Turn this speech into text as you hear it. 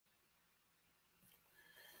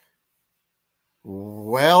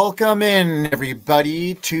Welcome in,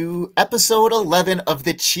 everybody, to episode 11 of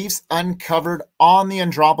the Chiefs Uncovered on the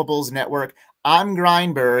Undroppables Network. I'm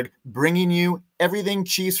Grindberg, bringing you everything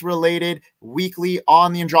Chiefs related weekly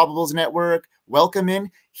on the Undroppables Network. Welcome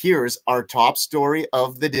in. Here's our top story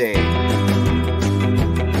of the day.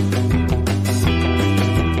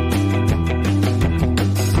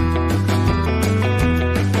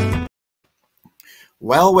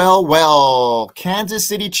 Well. Kansas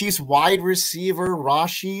City Chiefs wide receiver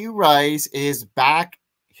Rashee Rice is back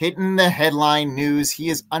hitting the headline news. He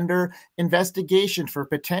is under investigation for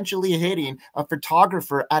potentially hitting a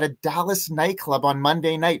photographer at a Dallas nightclub on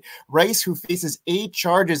Monday night. Rice, who faces 8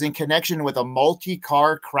 charges in connection with a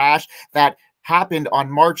multi-car crash that happened on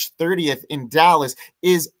March 30th in Dallas,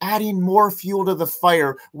 is adding more fuel to the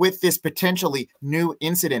fire with this potentially new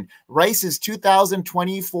incident. Rice's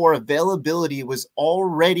 2024 availability was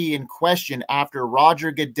already in question after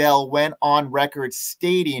Roger Goodell went on record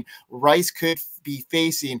stating Rice could be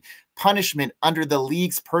facing punishment under the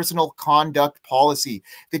league's personal conduct policy.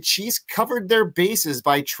 The Chiefs covered their bases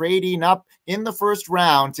by trading up in the first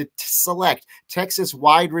round to select Texas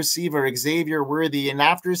wide receiver Xavier Worthy, and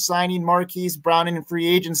after signing Marquise Brown in free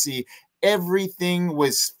agency, everything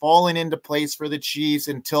was falling into place for the Chiefs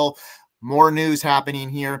until more news happening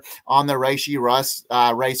here on the Rashee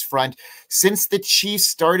Rice front. Since the Chiefs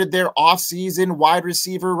started their offseason, wide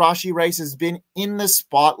receiver Rashee Rice has been in the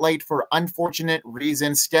spotlight for unfortunate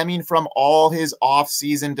reasons stemming from all his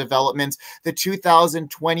offseason developments. The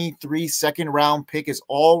 2023 second-round pick is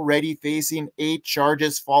already facing 8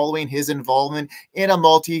 charges following his involvement in a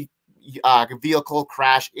multi-vehicle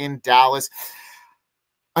crash in Dallas.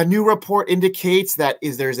 A new report indicates that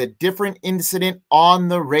there's a different incident on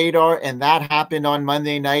the radar, and that happened on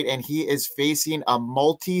Monday night, and he is facing a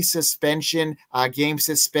multi-suspension, game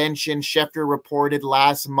suspension, Schefter reported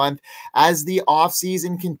last month. As the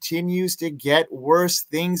offseason continues to get worse,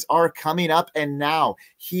 things are coming up, and now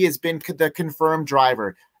he has been the confirmed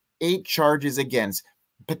driver. 8 charges against.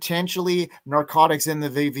 Potentially narcotics in the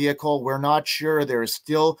vehicle. We're not sure. There's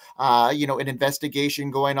still, an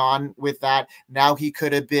investigation going on with that. Now he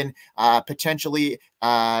could have been potentially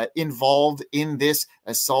involved in this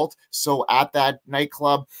assault. So at that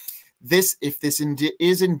nightclub, if this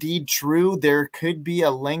is indeed true, there could be a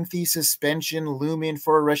lengthy suspension looming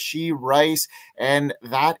for Rashee Rice, and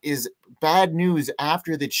that is bad news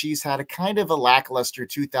after the Chiefs had a kind of a lackluster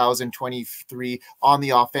 2023 on the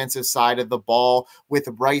offensive side of the ball, with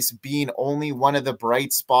Rice being only one of the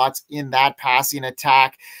bright spots in that passing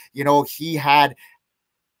attack. He had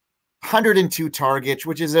 102 targets,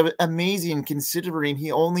 which is amazing considering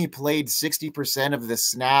he only played 60% of the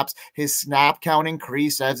snaps. His snap count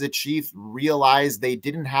increased as the Chiefs realized they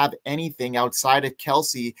didn't have anything outside of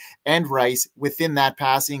Kelce and Rice within that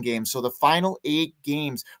passing game. So the final 8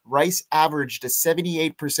 games, Rice averaged a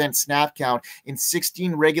 78% snap count in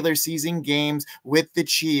 16 regular season games with the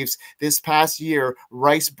Chiefs. This past year,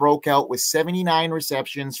 Rice broke out with 79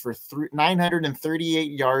 receptions for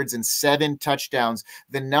 938 yards and 7 touchdowns.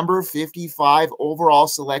 The number 55 overall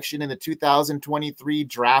selection in the 2023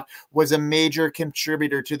 draft was a major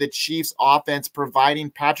contributor to the Chiefs offense, providing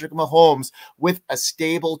PatricKMahomes with a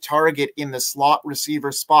stable target in the slot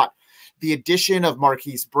receiver spot. The addition of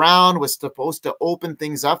Marquise Brown was supposed to open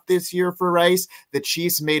things up this year for Rice. The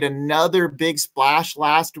Chiefs made another big splash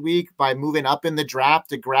last week by moving up in the draft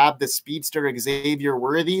to grab the speedster Xavier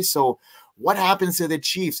Worthy. So what happens to the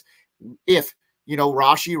Chiefs if,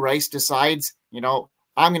 Rashee Rice decides,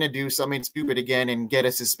 I'm going to do something stupid again and get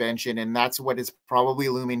a suspension? And that's what is probably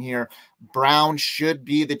looming here. Brown should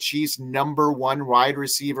be the Chiefs' #1 wide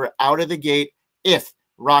receiver out of the gate if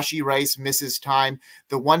Rashee Rice misses time.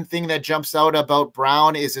 The one thing that jumps out about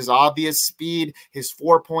Brown is his obvious speed, his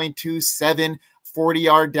 4.27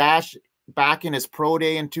 40-yard dash. Back in his pro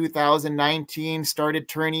day in 2019, started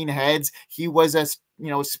turning heads. He was a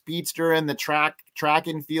speedster in the track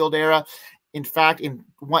and field era. In fact, in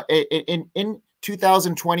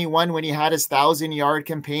 2021, when he had his 1,000-yard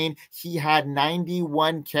campaign, he had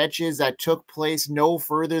 91 catches that took place no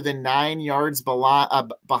further than 9 yards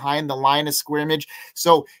behind the line of scrimmage.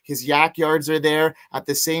 So his yak yards are there. At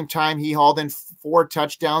the same time, he hauled in 4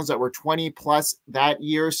 touchdowns that were 20+ that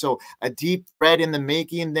year. So a deep threat in the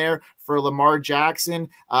making there for Lamar Jackson.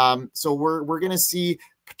 So we're going to see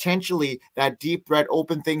potentially that deep threat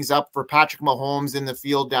open things up for PatricKMahomes in the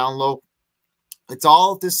field down low. It's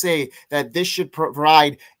all to say that this should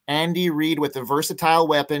provide Andy Reid with a versatile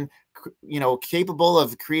weapon, capable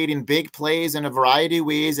of creating big plays in a variety of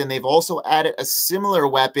ways. And they've also added a similar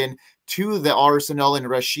weapon to the arsenal in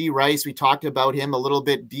Rashee Rice. We talked about him a little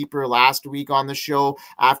bit deeper last week on the show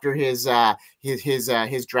after his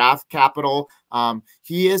draft capital.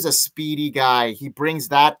 He is a speedy guy. He brings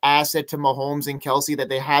that asset to Mahomes and Kelce that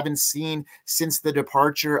they haven't seen since the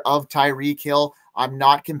departure of Tyreek Hill. I'm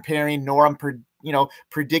not comparing, nor I'm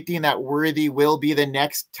predicting that Worthy will be the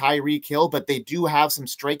next Tyreek Hill, but they do have some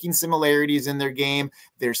striking similarities in their game,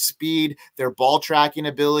 their speed, their ball tracking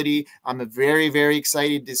ability. I'm very, very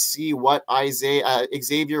excited to see what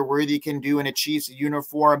Xavier Worthy can do in a Chiefs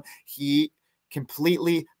uniform. He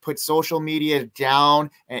completely put social media down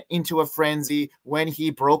and into a frenzy when he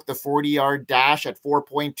broke the 40-yard dash at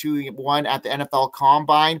 4.21 at the NFL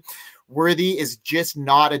Combine. Worthy is just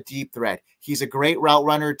not a deep threat. He's a great route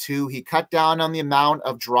runner too. He cut down on the amount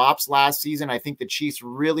of drops last season. I think the Chiefs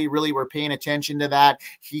really, really were paying attention to that.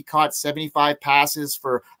 He caught 75 passes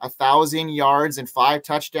for 1,000 yards and 5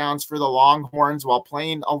 touchdowns for the Longhorns while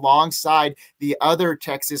playing alongside the other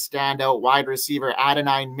Texas standout wide receiver,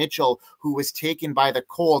 Adonai Mitchell, who was taken by the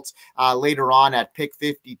Colts later on at pick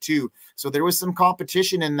 52. So there was some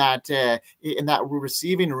competition in that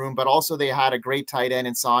receiving room, but also they had a great tight end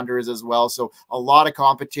in Saunders as well. So a lot of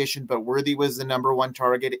competition, but Worthy was the number one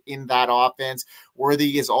target in that offense.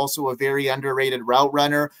 Worthy is also a very underrated route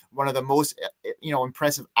runner. One of the most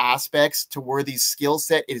impressive aspects to Worthy's skill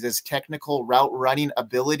set is his technical route running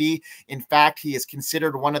ability. In fact, he is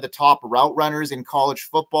considered one of the top route runners in college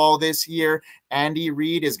football this year. Andy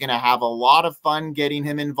Reid is going to have a lot of fun getting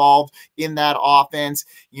him involved in that offense.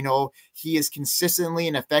 He has consistently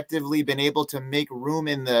and effectively been able to make room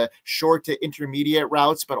in the short to intermediate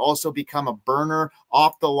routes, but also become a burner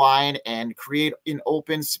off the line and create an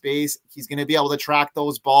open space. He's going to be able to track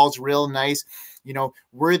those balls real nice.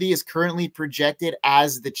 Worthy is currently projected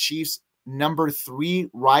as the Chiefs' number 3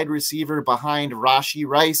 wide receiver behind Rashee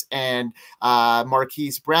Rice and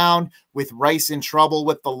Marquise Brown. With Rice in trouble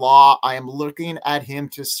with the law, I am looking at him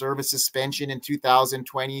to serve a suspension in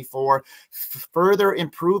 2024, further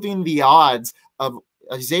improving the odds of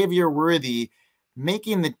Xavier Worthy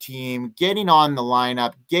making the team, getting on the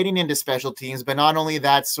lineup, getting into special teams, but not only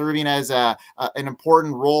that, serving as an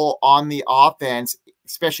important role on the offense,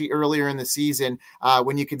 especially earlier in the season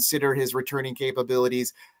when you consider his returning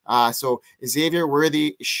capabilities. So Xavier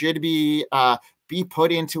Worthy should be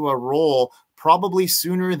put into a role probably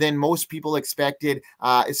sooner than most people expected,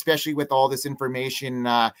 especially with all this information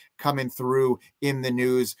coming through in the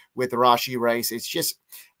news with Rashee Rice. It's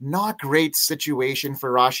not great situation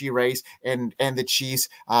for Rashee Rice and the Chiefs.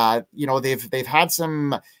 They've had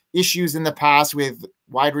some issues in the past with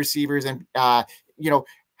wide receivers and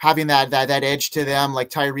having that edge to them, like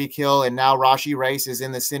Tyreek Hill, and now Rashee Rice is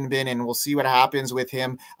in the sin bin, and we'll see what happens with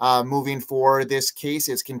him moving forward. This case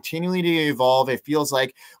is continuing to evolve. It feels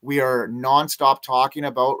like we are nonstop talking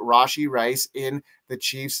about Rashee Rice in the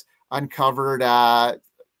Chiefs Uncovered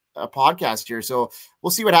podcast here. So we'll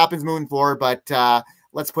see what happens moving forward, but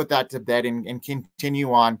let's put that to bed and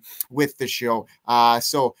continue on with the show.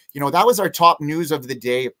 So that was our top news of the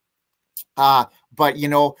day. But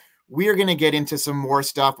we are going to get into some more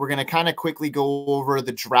stuff. We're going to kind of quickly go over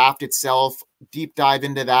the draft itself, deep dive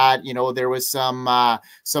into that. There was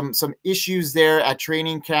some issues there at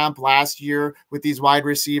training camp last year with these wide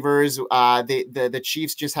receivers. The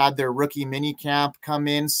Chiefs just had their rookie mini camp come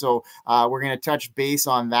in, so we're going to touch base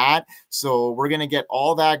on that. So we're going to get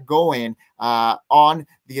all that going on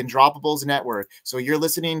the Undroppables network. So you're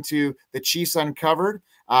listening to the Chiefs Uncovered.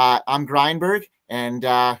 I'm Grindberg, and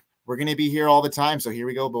we're going to be here all the time. So here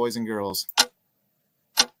we go, boys and girls.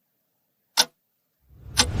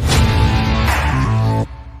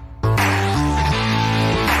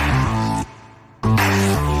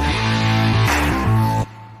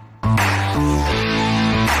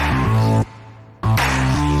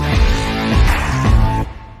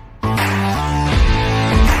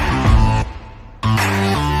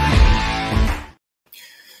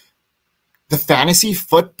 The fantasy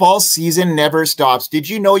football season never stops. Did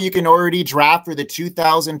you know you can already draft for the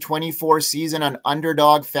 2024 season on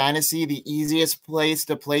Underdog Fantasy, the easiest place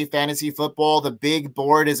to play fantasy football? The big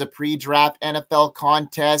board is a pre-draft NFL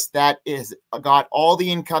contest that is got all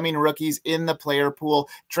the incoming rookies in the player pool.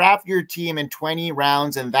 Draft your team in 20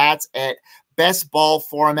 rounds, and that's it. Best ball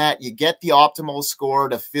format. You get the optimal score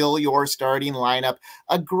to fill your starting lineup.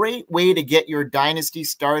 A great way to get your dynasty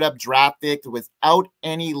startup draft picked without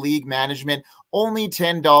any league management. Only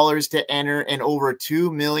 $10 to enter and over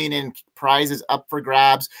 $2 million in prizes up for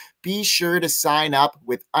grabs. Be sure to sign up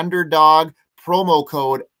with Underdog, promo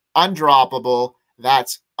code Undroppable.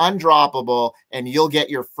 That's Undroppable, and you'll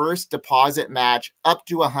get your first deposit match up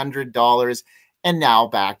to $100. And now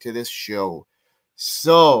back to this show.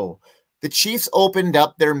 So the Chiefs opened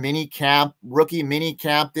up their rookie mini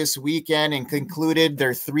camp this weekend and concluded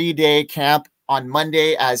their 3-day camp on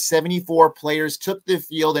Monday as 74 players took the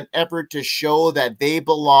field in effort to show that they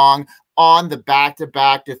belong on the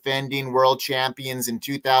back-to-back defending world champions in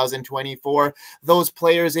 2024. Those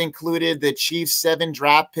players included the Chiefs' 7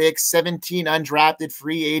 draft picks, 17 undrafted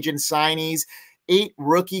free agent signees, 8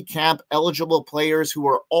 rookie camp eligible players who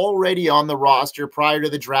were already on the roster prior to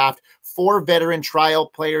the draft, 4 veteran trial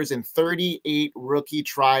players, and 38 rookie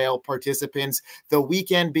trial participants. The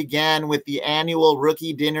weekend began with the annual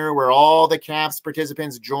rookie dinner where all the camp's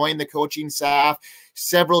participants joined the coaching staff,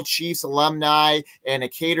 several Chiefs alumni, and a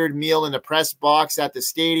catered meal in the press box at the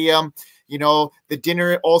stadium. You know, the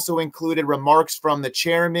dinner also included remarks from the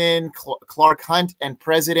chairman, Clark Hunt, and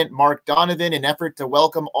president Mark Donovan in an effort to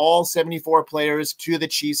welcome all 74 players to the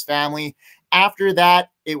Chiefs family. After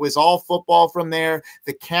that, it was all football from there.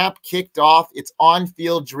 The camp kicked off its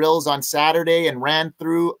on-field drills on Saturday and ran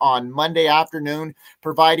through on Monday afternoon,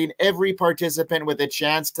 providing every participant with a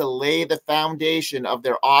chance to lay the foundation of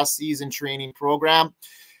their off-season training program.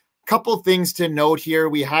 Couple things to note here.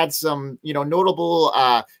 We had some, notable,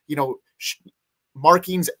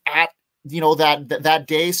 markings at that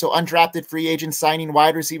day. So undrafted free agent signing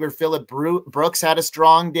wide receiver Phillip Brooks had a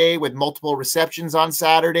strong day with multiple receptions on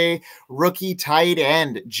Saturday. Rookie tight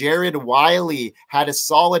end Jared Wiley had a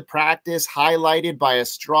solid practice highlighted by a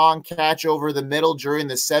strong catch over the middle during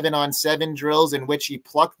the 7-on-7 drills in which he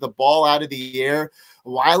plucked the ball out of the air.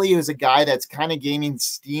 Wiley is a guy that's kind of gaining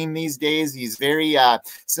steam these days. He's very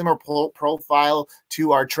similar profile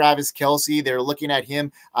to our TravisKelce. They're looking at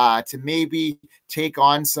him to maybe take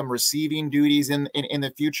on some receiving duties in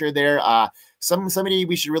the future there. Somebody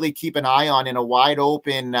we should really keep an eye on in a wide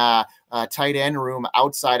open tight end room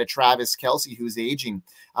outside of TravisKelce, who's aging.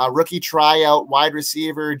 Rookie tryout wide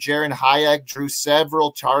receiver Jaron Hayek drew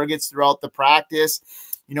several targets throughout the practice.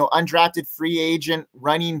 Undrafted free agent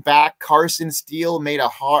running back Carson Steele made a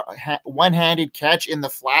one-handed catch in the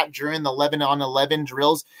flat during the 11-on-11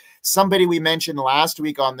 drills. Somebody we mentioned last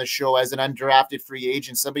week on the show as an undrafted free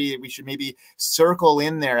agent, somebody that we should maybe circle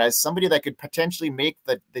in there as somebody that could potentially make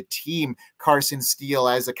the team, Carson Steele,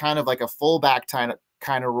 as a kind of like a fullback kind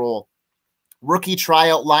of role. Rookie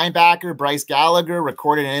tryout linebacker Bryce Gallagher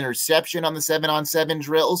recorded an interception on the 7-on-7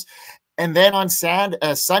 drills. And then on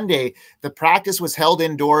Sunday, the practice was held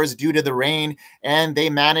indoors due to the rain, and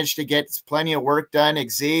they managed to get plenty of work done.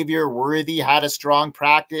 Xavier Worthy had a strong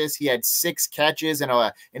practice. He had 6 catches and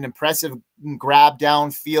an impressive grab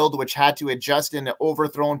downfield, which had to adjust in an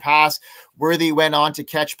overthrown pass. Worthy went on to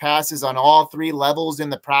catch passes on all 3 levels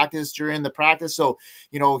in the practice during the practice. So,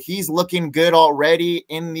 he's looking good already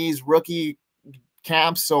in these rookie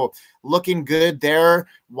camps. So looking good there.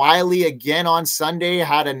 Wiley again on Sunday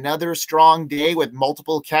had another strong day with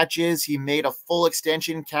multiple catches. He made a full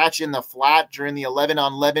extension catch in the flat during the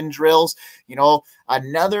 11-on-11 drills.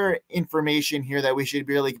 Another information here that we should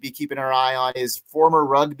really be keeping our eye on is former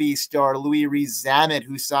rugby star Louis Rees-Zammit,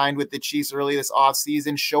 who signed with the Chiefs early this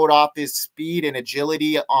offseason, showed off his speed and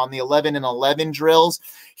agility on the 11-on-11 drills.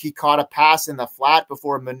 He caught a pass in the flat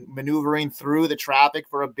before maneuvering through the traffic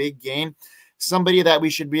for a big gain. Somebody that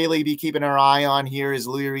we should really be keeping our eye on here is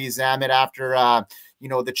Louis Rees-Zammit after,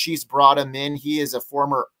 the Chiefs brought him in. He is a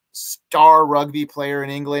former star rugby player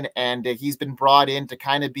in England, and he's been brought in to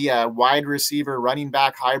kind of be a wide receiver, running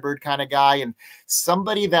back hybrid kind of guy, and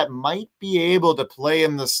somebody that might be able to play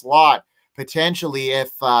in the slot potentially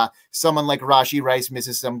if someone like Rashee Rice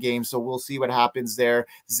misses some games. So we'll see what happens there.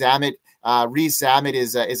 Rees-Zammit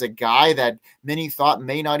is a guy that many thought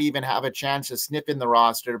may not even have a chance to sniff in the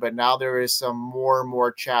roster, but now there is some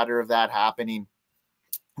more chatter of that happening.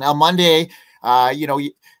 Now, Monday,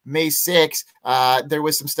 May 6th, there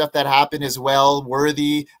was some stuff that happened as well.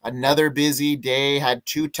 Worthy, another busy day, had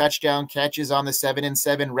 2 touchdown catches on the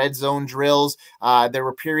 7-and-7 red zone drills. There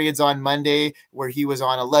were periods on Monday where he was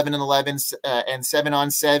on 11-and-11 and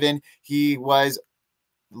 7-on-7. He was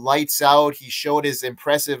lights out. He showed his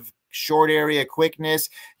impressive short area quickness.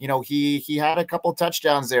 He had a couple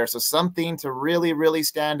touchdowns there. So something to really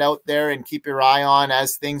stand out there and keep your eye on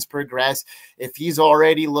as things progress. If he's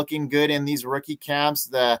already looking good in these rookie camps,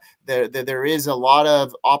 there is a lot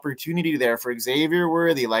of opportunity there for Xavier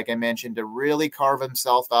Worthy, like I mentioned, to really carve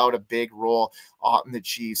himself out a big role on the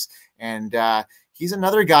Chiefs. And he's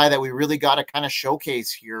another guy that we really got to kind of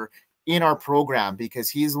showcase here in our program, because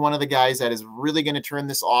he's one of the guys that is really going to turn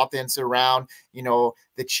this offense around.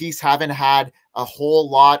 The Chiefs haven't had a whole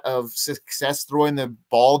lot of success throwing the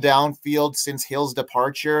ball downfield since Hill's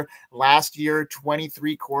departure. Last year,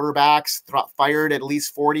 23 quarterbacks fired at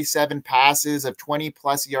least 47 passes of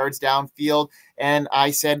 20-plus yards downfield. And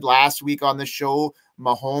I said last week on the show,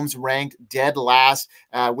 Mahomes ranked dead last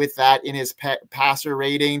with that in his passer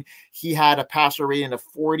rating. He had a passer rating of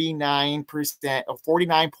 49%, of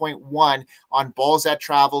 49.1 on balls that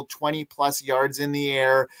traveled 20-plus yards in the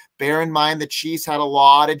air. Bear in mind, the Chiefs had a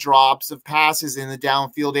lot of drops of passes in the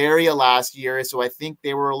downfield area last year, so I think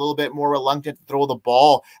they were a little bit more reluctant to throw the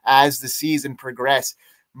ball as the season progressed.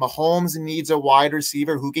 Mahomes needs a wide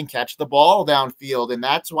receiver who can catch the ball downfield, and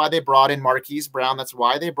that's why they brought in Marquise Brown. That's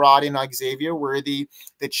why they brought in Xavier Worthy.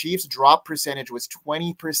 The Chiefs' drop percentage was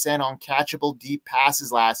 20% on catchable deep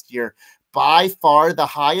passes last year. By far the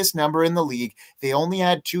highest number in the league. They only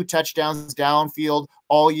had 2 touchdowns downfield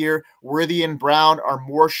all year. Worthy and Brown are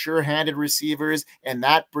more sure-handed receivers, and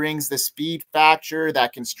that brings the speed factor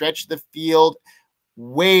that can stretch the field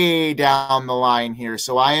way down the line here.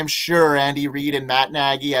 So I am sure Andy Reid and Matt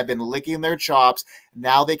Nagy have been licking their chops.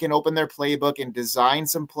 Now they can open their playbook and design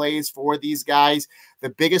some plays for these guys. The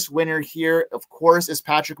biggest winner here, of course, is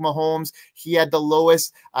Patrick Mahomes. He had the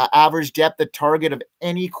lowest average depth of target of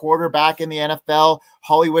any quarterback in the NFL.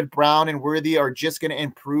 Hollywood Brown and Worthy are just going to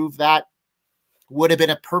improve that. Would have been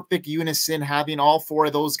a perfect unison having all 4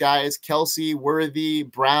 of those guys, Kelce, Worthy,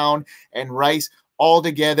 Brown, and Rice, all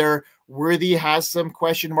together. Worthy has some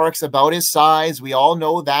question marks about his size. We all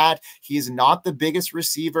know that. He's not the biggest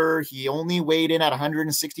receiver. He only weighed in at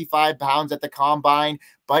 165 pounds at the combine,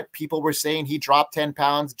 but people were saying he dropped 10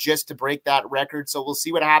 pounds just to break that record. So we'll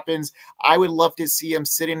see what happens. I would love to see him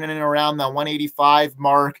sitting in and around the 185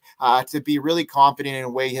 mark to be really confident in a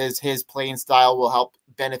way his playing style will help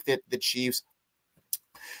benefit the Chiefs.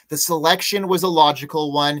 The selection was a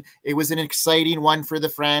logical one. It was an exciting one for the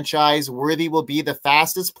franchise. Worthy will be the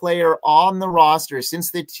fastest player on the roster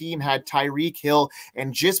since the team had Tyreek Hill,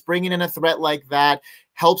 and just bringing in a threat like that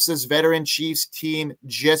helps this veteran Chiefs team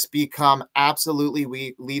just become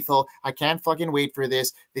absolutely lethal. I can't fucking wait for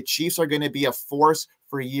this. The Chiefs are going to be a force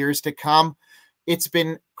for years to come. It's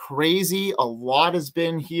been crazy. A lot has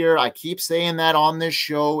been here. I keep saying that on this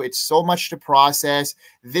show. It's so much to process.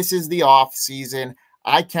 This is the off season.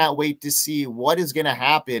 I can't wait to see what is going to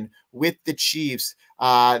happen with the Chiefs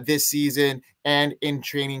this season and in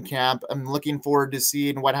training camp. I'm looking forward to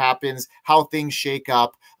seeing what happens, how things shake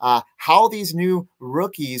up, how these new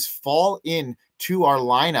rookies fall into our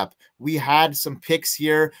lineup. We had some picks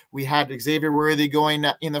here. We had Xavier Worthy going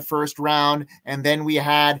in the first round, and then we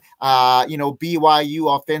had,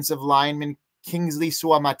 BYU offensive lineman Kingsley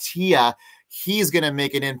Suamatia. He's going to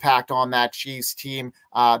make an impact on that Chiefs team.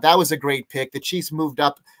 That was a great pick. The Chiefs moved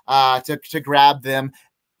up to grab them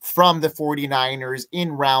from the 49ers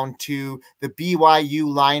in round 2. The BYU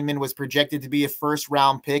lineman was projected to be a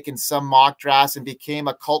first-round pick in some mock drafts and became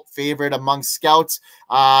a cult favorite among scouts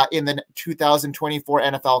in the 2024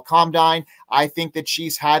 NFL Combine. I think the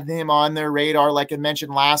Chiefs had him on their radar, like I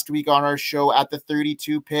mentioned last week on our show, at the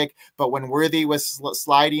 32 pick. But when Worthy was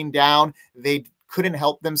sliding down, they couldn't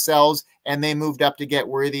help themselves, and they moved up to get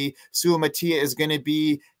Worthy. Suamatia is going to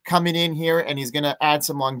be coming in here, and he's going to add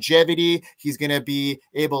some longevity. He's going to be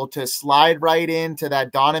able to slide right into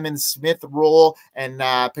that Donovan Smith role, and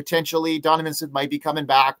potentially Donovan Smith might be coming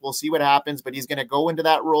back. We'll see what happens, but he's going to go into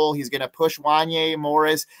that role. He's going to push Wanya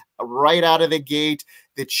Morris right out of the gate.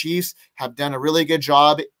 The Chiefs have done a really good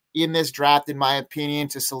job in this draft, in my opinion,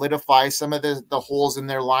 to solidify some of the holes in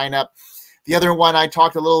their lineup. The other one I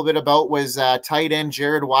talked a little bit about was tight end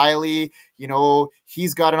Jared Wiley. You know,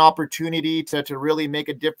 he's got an opportunity to really make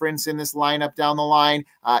a difference in this lineup down the line.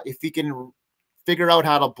 If he can figure out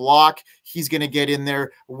how to block, he's going to get in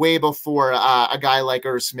there way before a guy like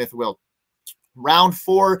Irv Smith will. Round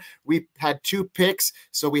 4, we had 2 picks.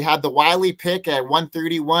 So we had the Wiley pick at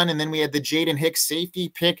 131, and then we had the Jaden Hicks safety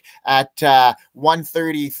pick at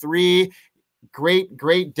 133.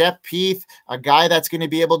 Great depth piece, a guy that's going to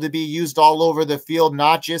be able to be used all over the field,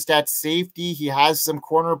 not just at safety. He has some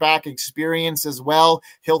cornerback experience as well.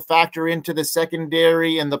 He'll factor into the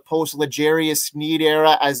secondary and the post-L'Jarius Sneed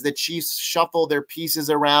era as the Chiefs shuffle their pieces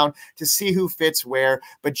around to see who fits where.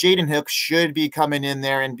 But Jaden Hicks should be coming in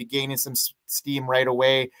there and be gaining some steam right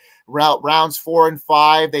away. Rounds 4 and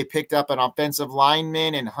 5, they picked up an offensive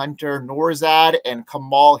lineman in Hunter Norzad and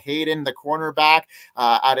Kamal Hayden, the cornerback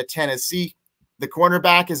out of Tennessee. The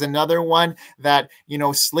cornerback is another one that,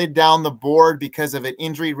 slid down the board because of an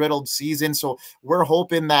injury-riddled season. So we're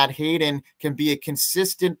hoping that Hayden can be a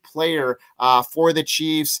consistent player for the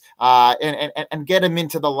Chiefs and get him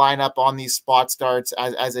into the lineup on these spot starts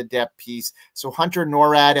as a depth piece. So Hunter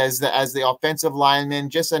Norrad as the offensive lineman,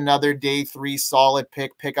 just another day 3 solid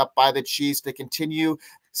pick up by the Chiefs to continue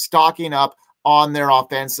stocking up on their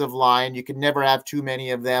offensive line. You can never have too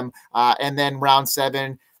many of them. And then round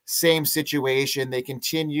 7, same situation. They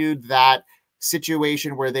continued that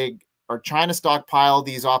situation where they are trying to stockpile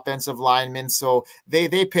these offensive linemen. So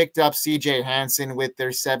they picked up CJ Hansen with their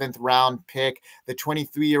 7th round pick. The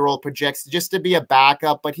 23-year-old projects just to be a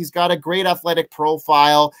backup, but he's got a great athletic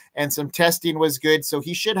profile and some testing was good. So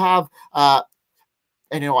he should have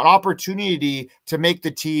an opportunity to make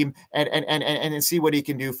the team and see what he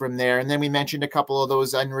can do from there. And then we mentioned a couple of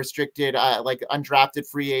those unrestricted, like undrafted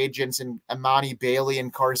free agents, and Amani Bailey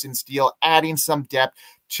and Carson Steele, adding some depth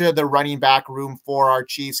to the running back room for our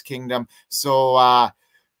Chiefs kingdom. So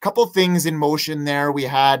couple things in motion there. We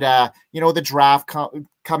had, the draft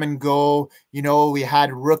come and go. We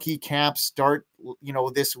had rookie camp start,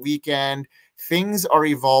 this weekend. Things are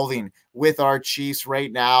evolving with our Chiefs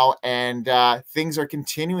right now, and things are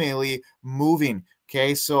continually moving.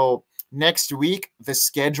 Okay, so next week, the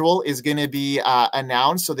schedule is going to be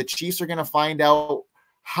announced. So the Chiefs are going to find out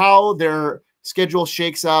how their schedule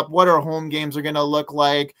shakes up, what our home games are going to look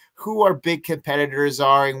like, who our big competitors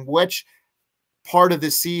are, and which part of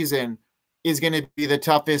the season is going to be the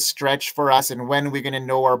toughest stretch for us, and when we're going to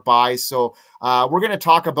know our buys. So we're going to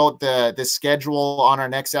talk about the schedule on our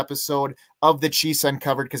next episode of the Chiefs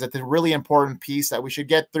Uncovered, because it's a really important piece that we should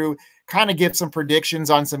get through, kind of give some predictions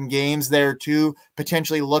on some games there too,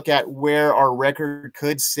 potentially look at where our record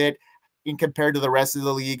could sit in compared to the rest of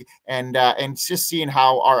the league, and just seeing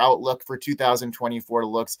how our outlook for 2024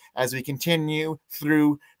 looks as we continue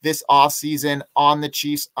through this offseason on the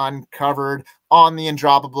Chiefs Uncovered on the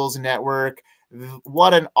Undroppables Network.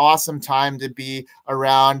 What an awesome time to be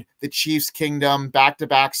around the Chiefs kingdom,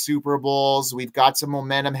 back-to-back Super Bowls. We've got some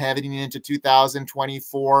momentum heading into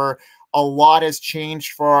 2024. A lot has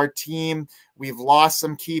changed for our team. We've lost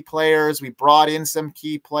some key players. We brought in some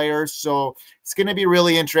key players. So it's going to be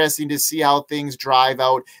really interesting to see how things drive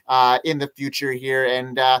out in the future here.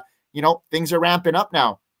 And, things are ramping up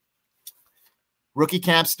now. Rookie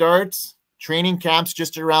camp starts. Training camp's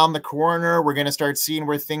just around the corner. We're going to start seeing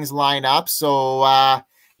where things line up. So,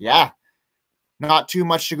 yeah, not too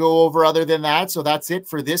much to go over other than that. So that's it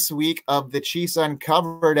for this week of the Chiefs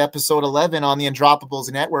Uncovered, episode 11 on the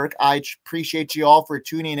Undroppables Network. I appreciate you all for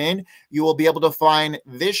tuning in. You will be able to find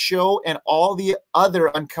this show and all the other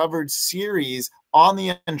Uncovered series on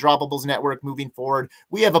the Undroppables Network moving forward.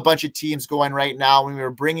 We have a bunch of teams going right now, and we're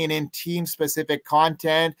bringing in team-specific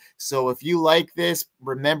content. So if you like this,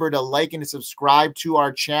 remember to like and to subscribe to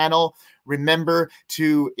our channel. Remember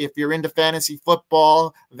to, if you're into fantasy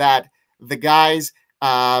football, that the guys,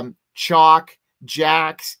 Chalk,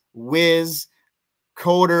 Jax, Wiz,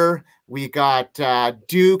 Coder, we got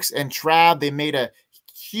Dukes and Trav. They made a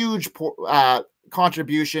huge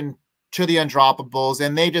contribution to the Undroppables,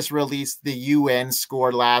 and they just released the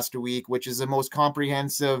UNScore last week, which is the most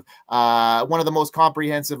comprehensive, one of the most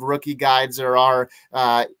comprehensive rookie guides there are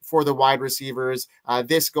for the wide receivers.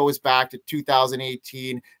 This goes back to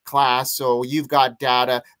 2018 class, so you've got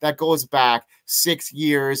data that goes back 6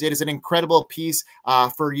 years. It is an incredible piece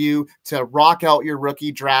for you to rock out your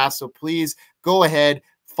rookie draft. So please go ahead,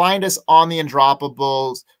 find us on the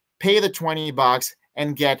Undroppables, pay the $20,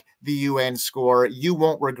 and get the UNScore. You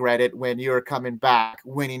won't regret it when you're coming back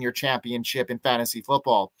winning your championship in fantasy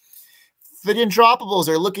football. The Undroppables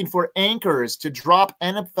are looking for anchors to drop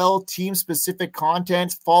NFL team-specific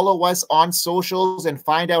content. Follow us on socials and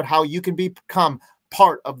find out how you can become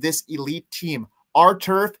part of this elite team. Our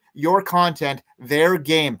turf, your content, their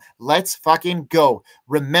game. Let's fucking go.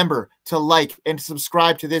 Remember to like and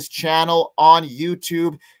subscribe to this channel on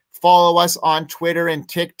YouTube. Follow us on Twitter and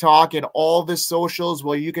TikTok and all the socials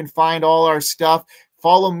where you can find all our stuff.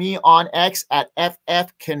 Follow me on X at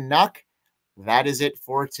FFCanuck. That is it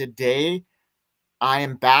for today. I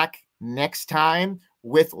am back next time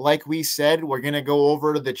with, like we said, we're going to go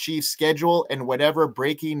over the Chiefs schedule and whatever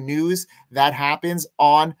breaking news that happens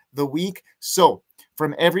on the week. So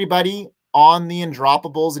from everybody on the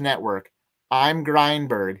Undroppables Network, I'm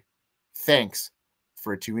Grindberg. Thanks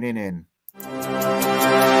for tuning in.